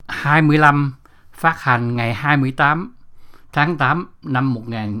25, phát hành ngày 28 tháng 8 năm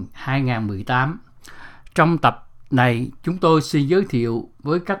 2018. Trong tập này, chúng tôi xin giới thiệu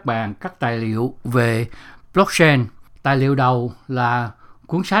với các bạn các tài liệu về blockchain. Tài liệu đầu là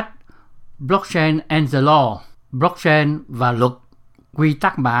cuốn sách Blockchain and the Law, Blockchain và luật quy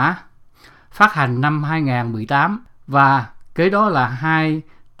tắc mã, phát hành năm 2018, và kế đó là 2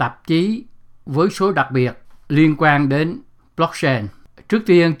 tạp chí với số đặc biệt liên quan đến blockchain. Trước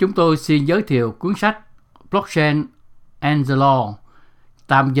tiên, chúng tôi xin giới thiệu cuốn sách Blockchain and the Law,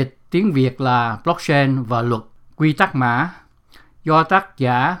 tạm dịch tiếng Việt là Blockchain và luật quy tắc mã, do tác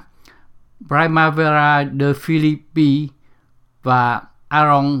giả Primavera de Filippi và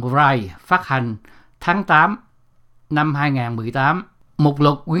Aaron Wright, phát hành tháng 8 năm 2018. Mục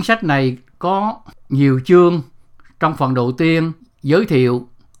lục quyển sách này có nhiều chương. Trong phần đầu tiên, giới thiệu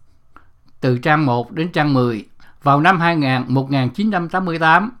từ trang 1 đến trang 10. Vào năm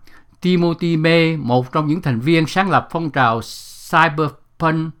 1988, Timothy May, một trong những thành viên sáng lập phong trào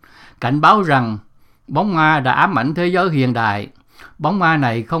Cyberpunk, cảnh báo rằng bóng ma đã ám ảnh thế giới hiện đại. Bóng ma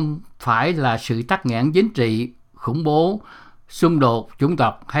này không phải là sự tắc nghẽn chính trị, khủng bố, xung đột chủng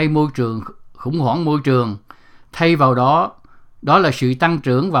tộc hay khủng hoảng môi trường. Thay vào đó, đó là sự tăng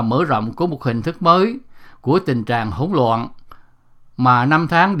trưởng và mở rộng của một hình thức mới của tình trạng hỗn loạn mà năm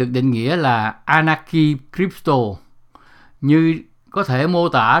tháng được định nghĩa là Anarchy Crypto, như có thể mô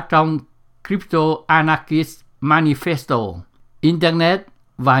tả trong Crypto Anarchist Manifesto. Internet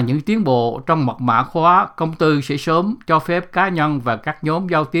và những tiến bộ trong mật mã khóa công tư sẽ sớm cho phép cá nhân và các nhóm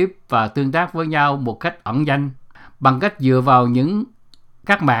giao tiếp và tương tác với nhau một cách ẩn danh, bằng cách dựa vào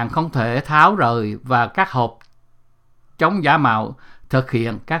các mạng không thể tháo rời và các hộp chống giả mạo thực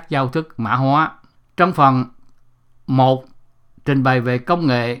hiện các giao thức mã hóa. Trong phần 1 trình bày về công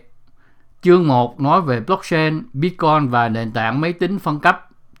nghệ, chương 1 nói về blockchain, Bitcoin và nền tảng máy tính phân cấp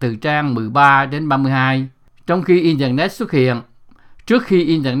từ trang 13 đến 32. Trước khi Internet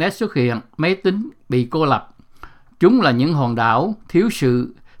xuất hiện, máy tính bị cô lập. Chúng là những hòn đảo thiếu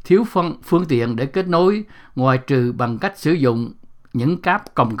phương tiện để kết nối, ngoại trừ bằng cách sử dụng những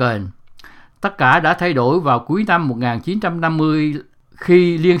cáp cồng kềnh. Tất cả đã thay đổi vào cuối năm 1950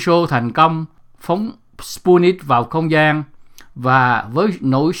 khi Liên Xô thành công phóng Sputnik vào không gian, và với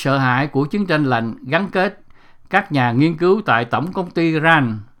nỗi sợ hãi của chiến tranh lạnh gắn kết, các nhà nghiên cứu tại Tổng công ty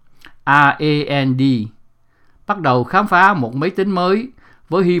RAND bắt đầu khám phá một máy tính mới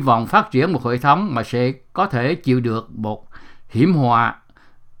với hy vọng phát triển một hệ thống mà sẽ có thể chịu được một hiểm họa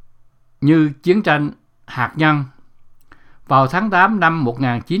như chiến tranh hạt nhân. Vào tháng 8 năm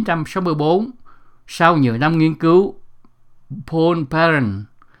 1964, sau nhiều năm nghiên cứu, Paul Perrin,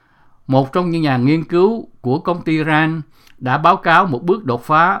 một trong những nhà nghiên cứu của công ty RAND, đã báo cáo một bước đột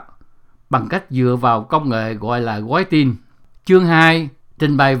phá bằng cách dựa vào công nghệ gọi là gói tin. Chương 2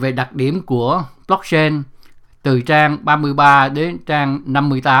 trình bày về đặc điểm của blockchain từ trang 33 đến trang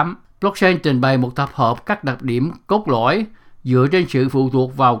 58. Blockchain trình bày một tập hợp các đặc điểm cốt lõi dựa trên sự phụ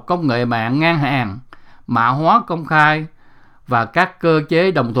thuộc vào công nghệ mạng ngang hàng, mã hóa công khai và các cơ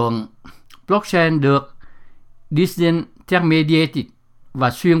chế đồng thuận. Blockchain được disintermediated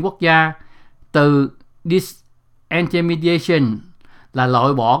và xuyên quốc gia. Từ disintermediation là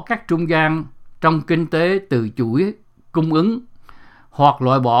loại bỏ các trung gian trong kinh tế từ chuỗi cung ứng, hoặc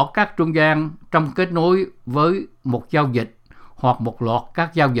loại bỏ các trung gian trong kết nối với một giao dịch hoặc một loạt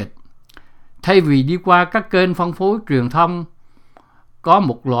các giao dịch. Thay vì đi qua các kênh phân phối truyền thông có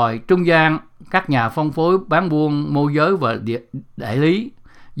một loại trung gian, các nhà phân phối bán buôn, môi giới và đại lý,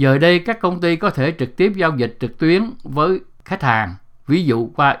 giờ đây các công ty có thể trực tiếp giao dịch trực tuyến với khách hàng, ví dụ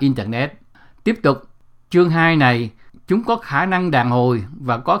qua Internet. Tiếp tục, chương 2 này, chúng có khả năng đàn hồi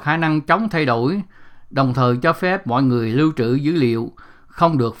và có khả năng chống thay đổi, đồng thời cho phép mọi người lưu trữ dữ liệu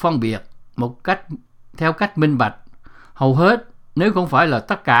không được phân biệt theo cách minh bạch. Hầu hết, nếu không phải là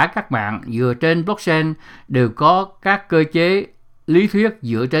tất cả các mạng dựa trên blockchain đều có các cơ chế lý thuyết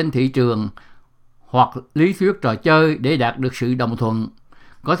dựa trên thị trường hoặc lý thuyết trò chơi để đạt được sự đồng thuận,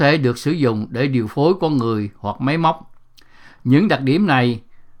 có thể được sử dụng để điều phối con người hoặc máy móc. Những đặc điểm này,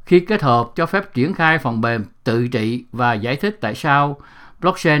 khi kết hợp, cho phép triển khai phần mềm tự trị và giải thích tại sao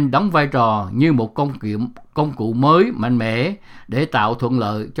blockchain đóng vai trò như một công cụ mới mạnh mẽ để tạo thuận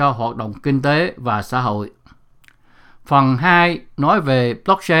lợi cho hoạt động kinh tế và xã hội. Phần 2 nói về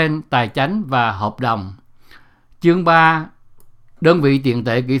blockchain, tài chánh và hợp đồng. Chương 3, đơn vị tiền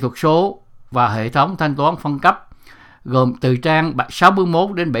tệ kỹ thuật số và hệ thống thanh toán phân cấp, gồm từ trang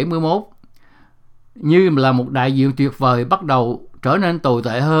 61 đến 71. Như là một đại diện tuyệt vời bắt đầu trở nên tồi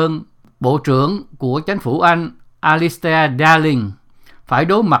tệ hơn, Bộ trưởng của chính phủ Anh Alistair Darling phải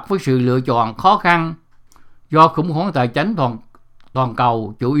đối mặt với sự lựa chọn khó khăn do khủng hoảng tài chính toàn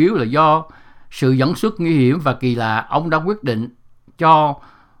cầu chủ yếu là do sự dẫn xuất nguy hiểm và kỳ lạ, ông đã quyết định cho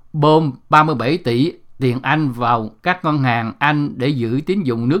bơm 37 tỷ tiền Anh vào các ngân hàng Anh để giữ tín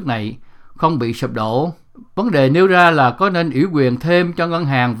dụng nước này không bị sụp đổ. Vấn đề nêu ra là có nên ủy quyền thêm cho ngân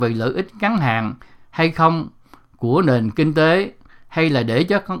hàng về lợi ích ngắn hạn hay không của nền kinh tế, hay là để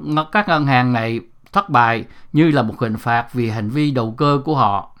cho các ngân hàng này thất bại như là một hình phạt vì hành vi đầu cơ của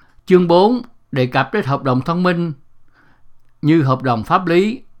họ. Chương 4 đề cập đến hợp đồng thông minh như hợp đồng pháp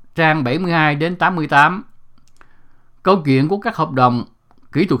lý, trang 72 đến 88. Câu chuyện của các hợp đồng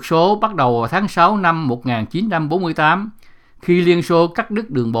kỹ thuật số bắt đầu vào tháng 6 năm 1948 khi Liên Xô cắt đứt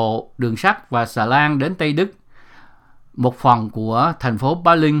đường bộ, đường sắt và xà lan đến Tây Đức, một phần của thành phố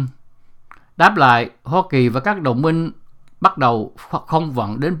Berlin. Đáp lại, Hoa Kỳ và các đồng minh bắt đầu không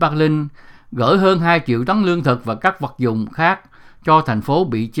vận đến Berlin, gửi hơn 2 triệu tấn lương thực và các vật dụng khác cho thành phố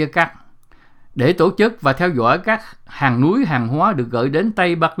bị chia cắt. Để tổ chức và theo dõi các hàng núi hàng hóa được gửi đến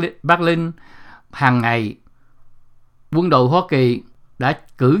Tây Berlin hàng ngày, quân đội Hoa Kỳ đã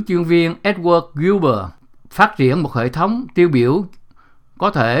cử chuyên viên Edward Gilbert phát triển một hệ thống tiêu biểu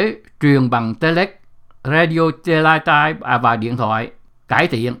có thể truyền bằng telex, radio teletype và điện thoại, cải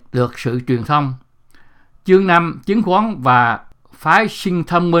thiện được sự truyền thông. Chương 5 chứng khoán và phái sinh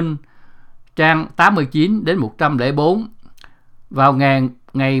thông minh, trang 89 đến 104. Vào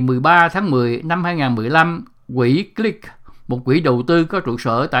ngày 13 tháng 10 năm 2015, quỹ Click, một quỹ đầu tư có trụ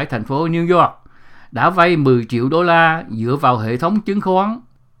sở tại thành phố New York, đã vay 10 triệu đô la dựa vào hệ thống chứng khoán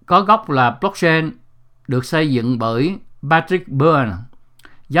có gốc là blockchain, được xây dựng bởi Patrick Byrne,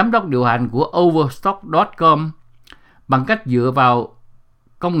 giám đốc điều hành của Overstock.com. Bằng cách dựa vào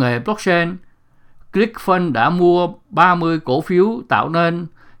công nghệ blockchain, ClickFund đã mua 30 cổ phiếu tạo nên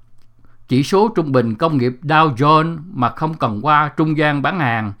chỉ số trung bình công nghiệp Dow Jones mà không cần qua trung gian bán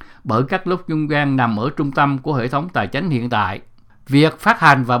hàng, bởi các lớp trung gian nằm ở trung tâm của hệ thống tài chính hiện tại. Việc phát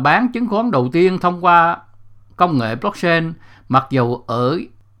hành và bán chứng khoán đầu tiên thông qua công nghệ blockchain, mặc dù ở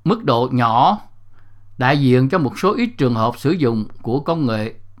mức độ nhỏ, đại diện cho một số ít trường hợp sử dụng của công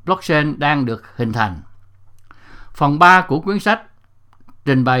nghệ blockchain đang được hình thành. Phần 3 của quyển sách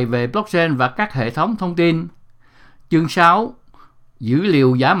trình bày về blockchain và các hệ thống thông tin. Chương 6 dữ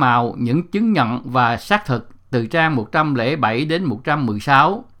liệu giả mạo, những chứng nhận và xác thực, từ trang 107 đến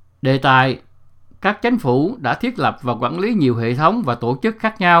 116. Đề tài: các chính phủ đã thiết lập và quản lý nhiều hệ thống và tổ chức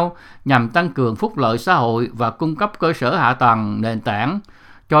khác nhau nhằm tăng cường phúc lợi xã hội và cung cấp cơ sở hạ tầng nền tảng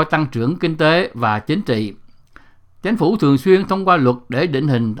cho tăng trưởng kinh tế và chính trị. Chính phủ thường xuyên thông qua luật để định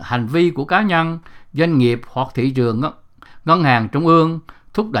hình hành vi của cá nhân, doanh nghiệp hoặc thị trường. Ngân hàng trung ương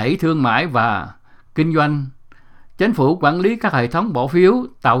thúc đẩy thương mại và kinh doanh. Chính phủ quản lý các hệ thống bỏ phiếu,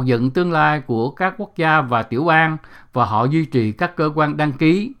 tạo dựng tương lai của các quốc gia và tiểu bang, và họ duy trì các cơ quan đăng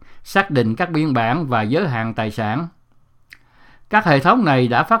ký, xác định các biên bản và giới hạn tài sản. Các hệ thống này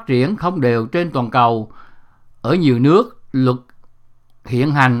đã phát triển không đều trên toàn cầu. Ở nhiều nước, luật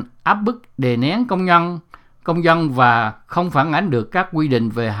hiện hành áp bức đè nén công dân và không phản ánh được các quy định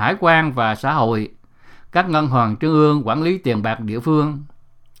về hải quan và xã hội. Các ngân hàng trung ương quản lý tiền bạc địa phương,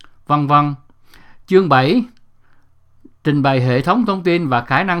 vân vân. Chương 7 trình bày hệ thống thông tin và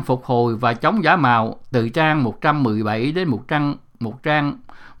khả năng phục hồi và chống giả mạo, từ trang 117 đến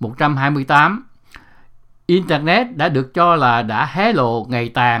 128. Internet đã được cho là đã hé lộ ngày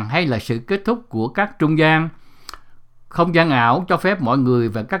tàn hay là sự kết thúc của các trung gian. Không gian ảo cho phép mọi người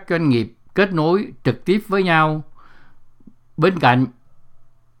và các doanh nghiệp kết nối trực tiếp với nhau. Bên cạnh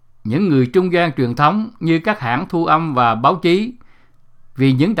những người trung gian truyền thống như các hãng thu âm và báo chí.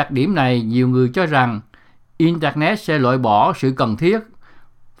 Vì những đặc điểm này, nhiều người cho rằng Internet sẽ loại bỏ sự cần thiết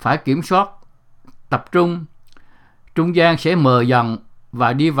phải kiểm soát tập trung. Trung gian sẽ mờ dần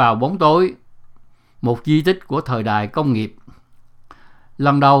và đi vào bóng tối, một di tích của thời đại công nghiệp.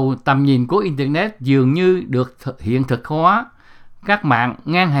 Lần đầu, tầm nhìn của Internet dường như được hiện thực hóa. Các mạng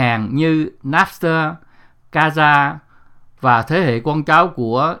ngang hàng như Napster, Kazaa và thế hệ con cháu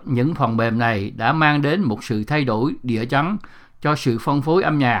của những phần mềm này đã mang đến một sự thay đổi địa chấn cho sự phân phối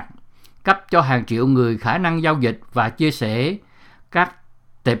âm nhạc, cấp cho hàng triệu người khả năng giao dịch và chia sẻ các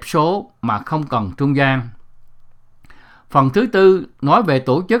tệp số mà không cần trung gian. Phần thứ tư nói về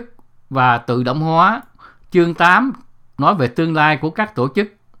tổ chức và tự động hóa. Chương 8 nói về tương lai của các tổ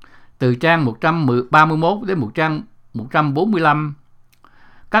chức, từ trang 131 đến 145.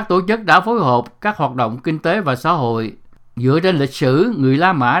 Các tổ chức đã phối hợp các hoạt động kinh tế và xã hội. Dựa trên lịch sử, người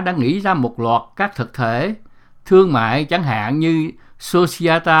La Mã đã nghĩ ra một loạt các thực thể thương mại, chẳng hạn như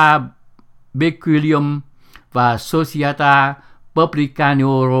Societa Peculium và Societa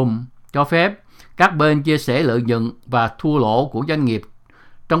Publicanorum, cho phép các bên chia sẻ lợi nhuận và thua lỗ của doanh nghiệp,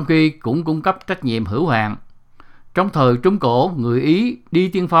 trong khi cũng cung cấp trách nhiệm hữu hạn. Trong thời Trung Cổ, người Ý đi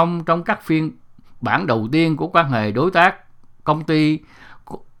tiên phong trong các phiên bản đầu tiên của quan hệ đối tác công ty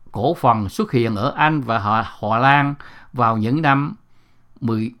cổ phần xuất hiện ở Anh và Họ Lan vào những năm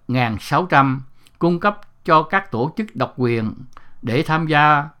 1600, cung cấp cho các tổ chức độc quyền để tham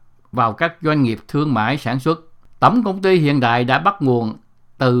gia vào các doanh nghiệp thương mại sản xuất. Tổng công ty hiện đại đã bắt nguồn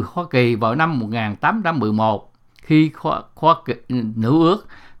từ Hoa Kỳ vào năm 1811 khi Nữ ước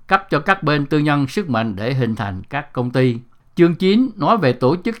cấp cho các bên tư nhân sức mạnh để hình thành các công ty. Chương 9 nói về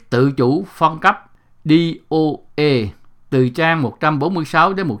tổ chức tự chủ phân cấp DOE từ trang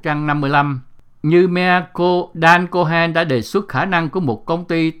 146 đến 155. Như Dan Cohen đã đề xuất khả năng của một công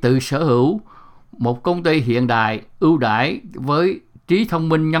ty tự sở hữu, một công ty hiện đại ưu đãi với trí thông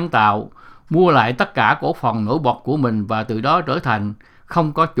minh nhân tạo, mua lại tất cả cổ phần nổi bật của mình và từ đó trở thành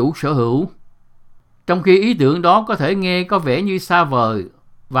không có chủ sở hữu. Trong khi ý tưởng đó có thể nghe có vẻ như xa vời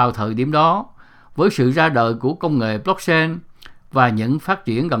vào thời điểm đó, với sự ra đời của công nghệ blockchain và những phát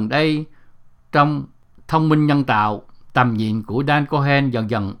triển gần đây trong thông minh nhân tạo, tầm nhìn của Dan Cohen dần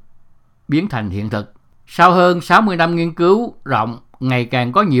dần biến thành hiện thực. Sau hơn 60 năm nghiên cứu rộng, ngày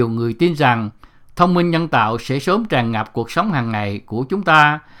càng có nhiều người tin rằng thông minh nhân tạo sẽ sớm tràn ngập cuộc sống hàng ngày của chúng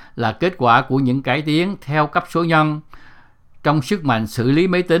ta là kết quả của những cải tiến theo cấp số nhân trong sức mạnh xử lý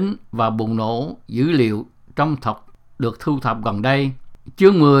máy tính và bùng nổ dữ liệu được thu thập gần đây.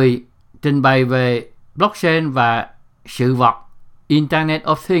 Chương 10 trình bày về blockchain và sự vật Internet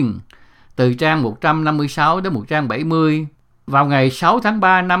of Things từ trang 156 đến 170. Vào ngày 6 tháng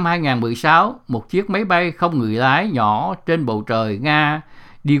 3 năm 2016, một chiếc máy bay không người lái nhỏ trên bầu trời Nga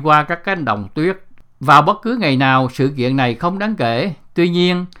đi qua các cánh đồng tuyết. Vào bất cứ ngày nào, sự kiện này không đáng kể. Tuy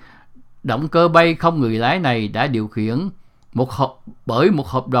nhiên, động cơ bay không người lái này đã điều khiển bởi một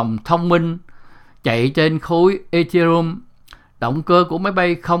hợp đồng thông minh chạy trên khối Ethereum. Động cơ của máy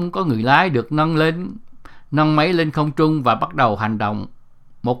bay không có người lái được nâng máy lên không trung và bắt đầu hành động.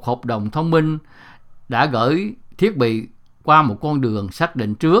 Một hợp đồng thông minh đã gửi thiết bị qua một con đường xác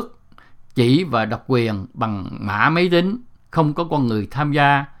định trước, chỉ và độc quyền bằng mã máy tính, không có con người tham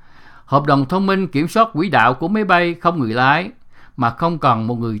gia. Hợp đồng thông minh kiểm soát quỹ đạo của máy bay không người lái mà không cần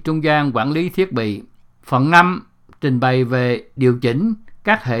một người trung gian quản lý thiết bị. Phần 5 trình bày về điều chỉnh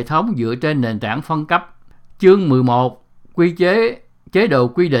các hệ thống dựa trên nền tảng phân cấp. Chương 11 quy chế độ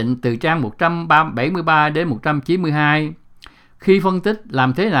quy định từ trang 173 đến 192. Khi phân tích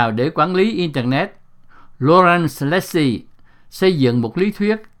làm thế nào để quản lý Internet, Lawrence Lessig xây dựng một lý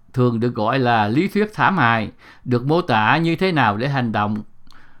thuyết thường được gọi là lý thuyết thảm hại, được mô tả như thế nào để hành động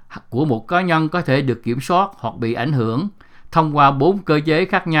của một cá nhân có thể được kiểm soát hoặc bị ảnh hưởng thông qua 4 cơ chế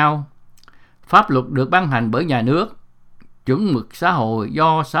khác nhau. Pháp luật được ban hành bởi nhà nước, chuẩn mực xã hội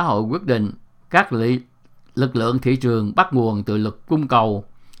do xã hội quyết định, các lực lượng thị trường bắt nguồn từ luật cung cầu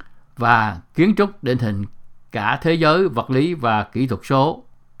và kiến trúc định hình cả thế giới vật lý và kỹ thuật số.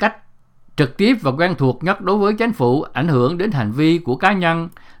 Cách trực tiếp và quen thuộc nhất đối với chính phủ ảnh hưởng đến hành vi của cá nhân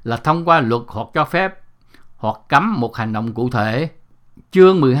là thông qua luật hoặc cho phép hoặc cấm một hành động cụ thể.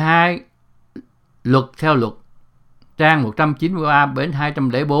 Chương 12 luật theo luật, trang 193 đến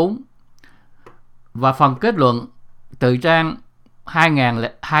 204 và phần kết luận từ trang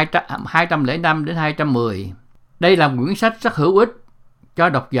 205 đến 210. Đây là một quyển sách rất hữu ích cho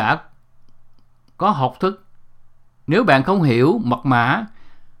độc giả có học thức. Nếu bạn không hiểu mật mã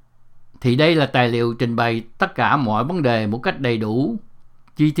thì đây là tài liệu trình bày tất cả mọi vấn đề một cách đầy đủ,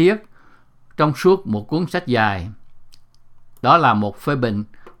 chi tiết trong suốt một cuốn sách dài. Đó là một phê bình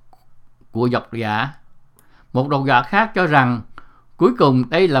của độc giả. Một độc giả khác cho rằng cuối cùng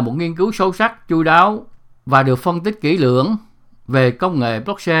đây là một nghiên cứu sâu sắc, chu đáo và được phân tích kỹ lưỡng về công nghệ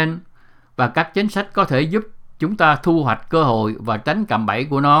blockchain và các chính sách có thể giúp chúng ta thu hoạch cơ hội và tránh cạm bẫy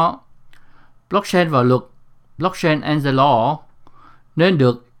của nó. Blockchain và luật, Blockchain and the Law, nên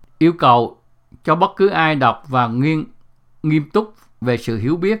được yêu cầu cho bất cứ ai đọc và nghiêm túc về sự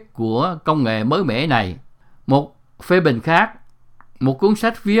hiểu biết của công nghệ mới mẻ này. Một phê bình khác, một cuốn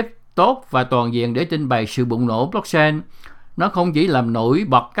sách viết tốt và toàn diện để trình bày sự bùng nổ blockchain. Nó không chỉ làm nổi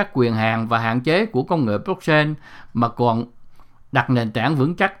bật các quyền hạn và hạn chế của công nghệ blockchain mà còn đặt nền tảng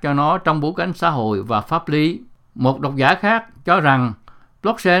vững chắc cho nó trong bối cảnh xã hội và pháp lý. Một độc giả khác cho rằng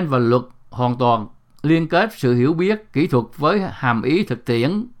blockchain và luật hoàn toàn liên kết sự hiểu biết kỹ thuật với hàm ý thực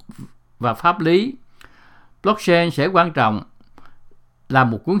tiễn và pháp lý. Blockchain sẽ quan trọng là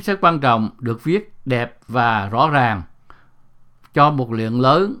một cuốn sách quan trọng được viết đẹp và rõ ràng cho một lượng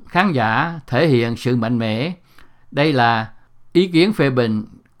lớn khán giả, thể hiện sự mạnh mẽ. Đây là ý kiến phê bình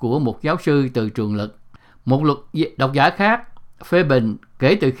của một giáo sư từ trường lực. Một độc giả khác phê bình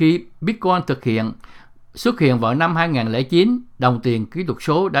kể từ khi Bitcoin xuất hiện vào năm 2009, đồng tiền kỹ thuật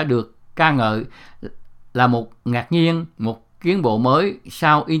số đã được ca ngợi là một ngạc nhiên, một tiến bộ mới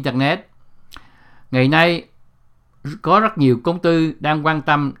sau Internet. Ngày nay, có rất nhiều công ty đang quan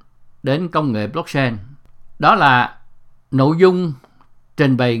tâm đến công nghệ blockchain. Đó là nội dung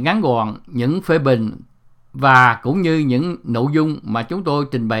trình bày ngắn gọn, những phê bình và cũng như những nội dung mà chúng tôi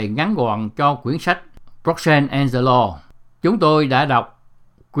trình bày ngắn gọn cho quyển sách Blockchain and the Law. Chúng tôi đã đọc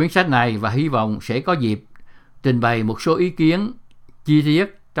quyển sách này và hy vọng sẽ có dịp trình bày một số ý kiến chi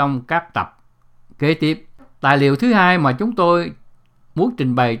tiết trong các tập kế tiếp. Tài liệu thứ hai mà chúng tôi muốn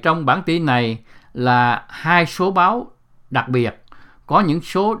trình bày trong bản tin này là 2 số báo đặc biệt, có những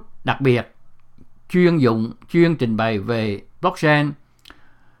số đặc biệt chuyên trình bày về blockchain.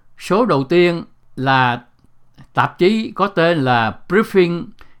 Số đầu tiên là tạp chí có tên là Briefing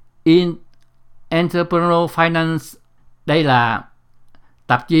in Entrepreneurial Finance. Đây là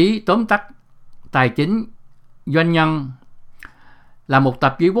tạp chí tóm tắt tài chính doanh nhân, là một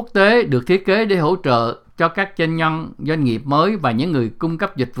tạp chí quốc tế được thiết kế để hỗ trợ cho các doanh nghiệp mới và những người cung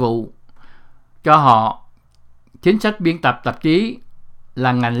cấp dịch vụ cho họ. Chính sách biên tập tạp chí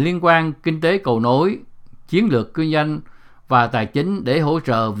là ngành liên quan kinh tế cầu nối, chiến lược kinh doanh và tài chính để hỗ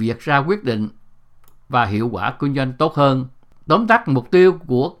trợ việc ra quyết định và hiệu quả kinh doanh tốt hơn. Tóm tắt mục tiêu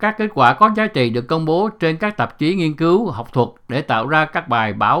của các kết quả có giá trị được công bố trên các tạp chí nghiên cứu học thuật để tạo ra các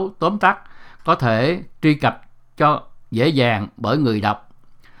bài báo tóm tắt có thể truy cập cho dễ dàng bởi người đọc.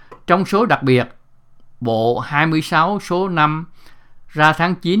 Trong số đặc biệt, bộ 26 số 5 ra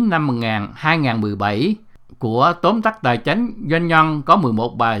tháng 9 năm 2017 của tóm tắt tài chính doanh nhân có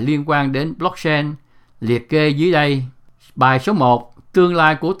 11 bài liên quan đến blockchain liệt kê dưới đây. Bài số 1, tương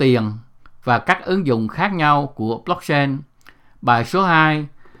lai của tiền và các ứng dụng khác nhau của blockchain. Bài số 2,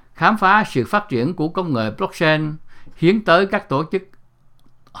 khám phá sự phát triển của công nghệ blockchain hướng tới các tổ chức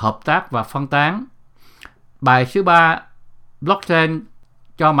hợp tác và phân tán. Bài số 3, blockchain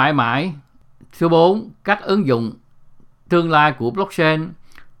cho mãi mãi. Số 4, các ứng dụng tương lai của blockchain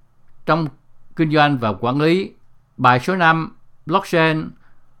trong kinh doanh và quản lý. Bài số 5, blockchain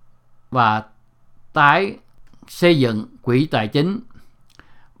và tái xây dựng quỹ tài chính.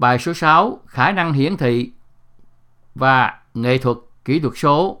 Bài số 6, khả năng hiển thị và nghệ thuật kỹ thuật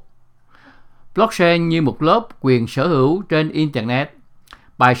số. Blockchain như một lớp quyền sở hữu trên Internet.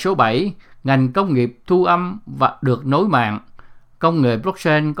 Bài số 7, ngành công nghiệp thu âm và được nối mạng. Công nghệ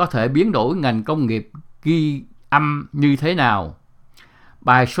blockchain có thể biến đổi ngành công nghiệp ghi âm như thế nào?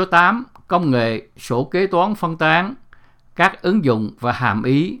 Bài số 8, công nghệ sổ kế toán phân tán, các ứng dụng và hàm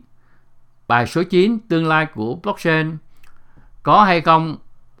ý. Bài số 9, tương lai của blockchain, có hay không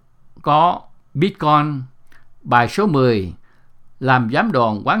có Bitcoin. Bài số 10, làm giám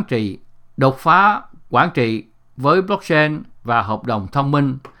đoàn quản trị, đột phá quản trị với blockchain và hợp đồng thông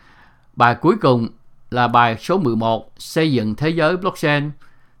minh. Bài cuối cùng là bài số 11, xây dựng thế giới blockchain,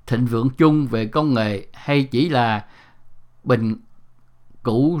 thịnh vượng chung về công nghệ hay chỉ là bình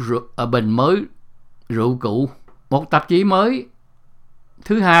mới rượu cũ. Một tạp chí mới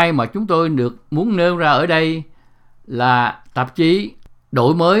thứ hai mà chúng tôi muốn nêu ra ở đây là tạp chí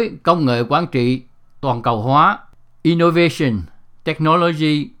đổi mới công nghệ quản trị toàn cầu hóa, Innovation,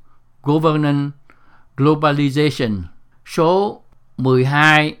 Technology, Governance, Globalization. Số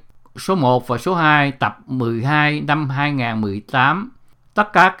 12, số 1 và số 2, tập 12 năm 2018.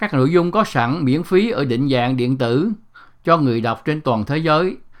 Tất cả các nội dung có sẵn miễn phí ở định dạng điện tử cho người đọc trên toàn thế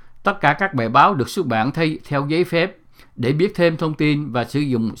giới. Tất cả các bài báo được xuất bản theo giấy phép. Để biết thêm thông tin và sử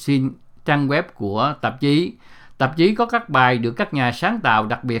dụng xin trang web của tạp chí. Tạp chí có các bài được các nhà sáng tạo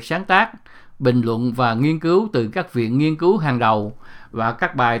đặc biệt sáng tác, bình luận và nghiên cứu từ các viện nghiên cứu hàng đầu và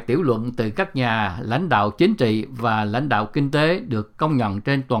các bài tiểu luận từ các nhà lãnh đạo chính trị và lãnh đạo kinh tế được công nhận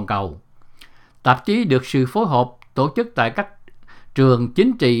trên toàn cầu. Tạp chí được sự phối hợp tổ chức tại các trường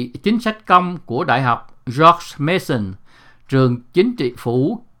chính sách công của Đại học George Mason, trường chính trị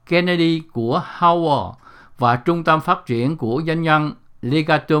phủ Kennedy của Howard và Trung tâm Phát triển của Doanh nhân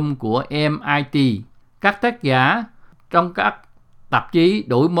Legatum của MIT. Các tác giả trong các tạp chí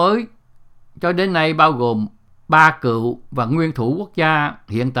đổi mới cho đến nay bao gồm 3 cựu và nguyên thủ quốc gia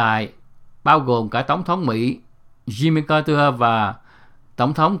hiện tại, bao gồm cả Tổng thống Mỹ Jimmy Carter và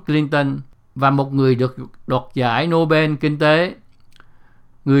Tổng thống Clinton, và một người được đoạt giải Nobel Kinh tế,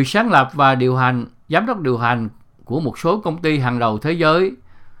 người sáng lập và giám đốc điều hành của một số công ty hàng đầu thế giới,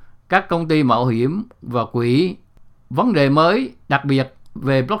 các công ty mạo hiểm và quỹ. Vấn đề mới đặc biệt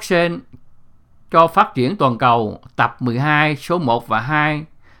về blockchain cho phát triển toàn cầu, tập 12 số 1 và 2,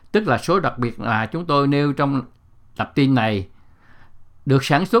 tức là số đặc biệt là chúng tôi nêu trong tập tin này, được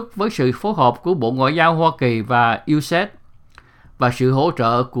sản xuất với sự phối hợp của Bộ Ngoại giao Hoa Kỳ và USAID và sự hỗ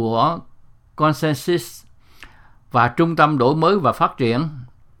trợ của Consensus và Trung tâm Đổi mới và Phát triển.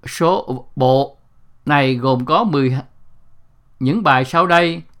 Bộ này gồm có những bài sau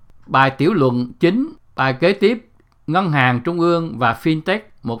đây: bài tiểu luận chính, bài kế tiếp ngân hàng trung ương và fintech,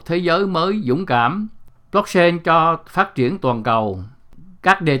 một thế giới mới dũng cảm, blockchain cho phát triển toàn cầu.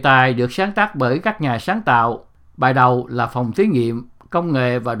 Các đề tài được sáng tác bởi các nhà sáng tạo. Bài đầu là phòng thí nghiệm công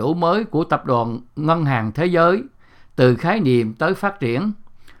nghệ và đổi mới của Tập đoàn Ngân hàng Thế giới, từ khái niệm tới phát triển,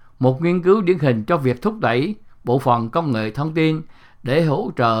 một nghiên cứu điển hình cho việc thúc đẩy bộ phận công nghệ thông tin để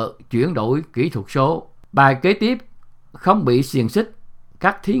hỗ trợ chuyển đổi kỹ thuật số. Bài kế tiếp không bị xiềng xích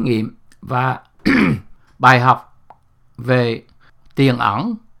các thí nghiệm và bài học về tiền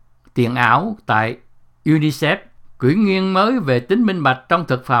ảo tại UNICEF, kỷ nguyên mới về tính minh bạch trong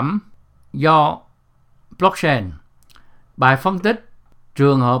thực phẩm do blockchain. Bài phân tích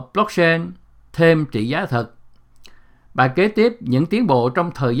trường hợp blockchain thêm trị giá thực. Bài kế tiếp những tiến bộ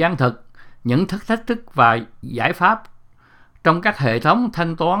trong thời gian thực, những thách thức và giải pháp trong các hệ thống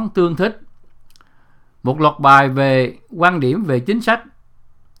thanh toán tương thích. Một loạt bài về quan điểm về chính sách,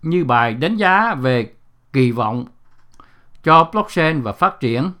 như bài đánh giá về kỳ vọng cho blockchain và phát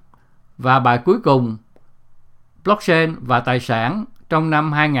triển, và bài cuối cùng blockchain và tài sản trong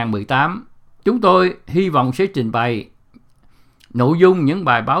năm 2018. Chúng tôi hy vọng sẽ trình bày nội dung những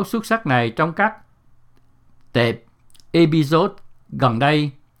bài báo xuất sắc này trong các tệp episode gần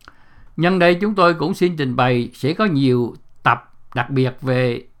đây. Nhân đây chúng tôi cũng xin trình bày sẽ có nhiều tập đặc biệt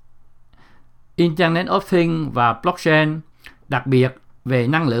về Internet of Things và blockchain, đặc biệt về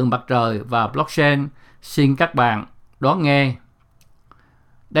năng lượng mặt trời và blockchain. Xin các bạn đón nghe.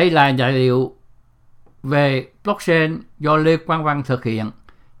 Đây là tài liệu về blockchain do Lê Quang Văn thực hiện.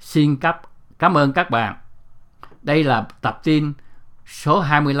 Xin cảm ơn các bạn. Đây là tập tin số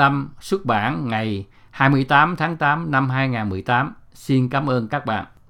 25 xuất bản ngày 28 tháng 8 năm 2018. Xin cảm ơn các bạn.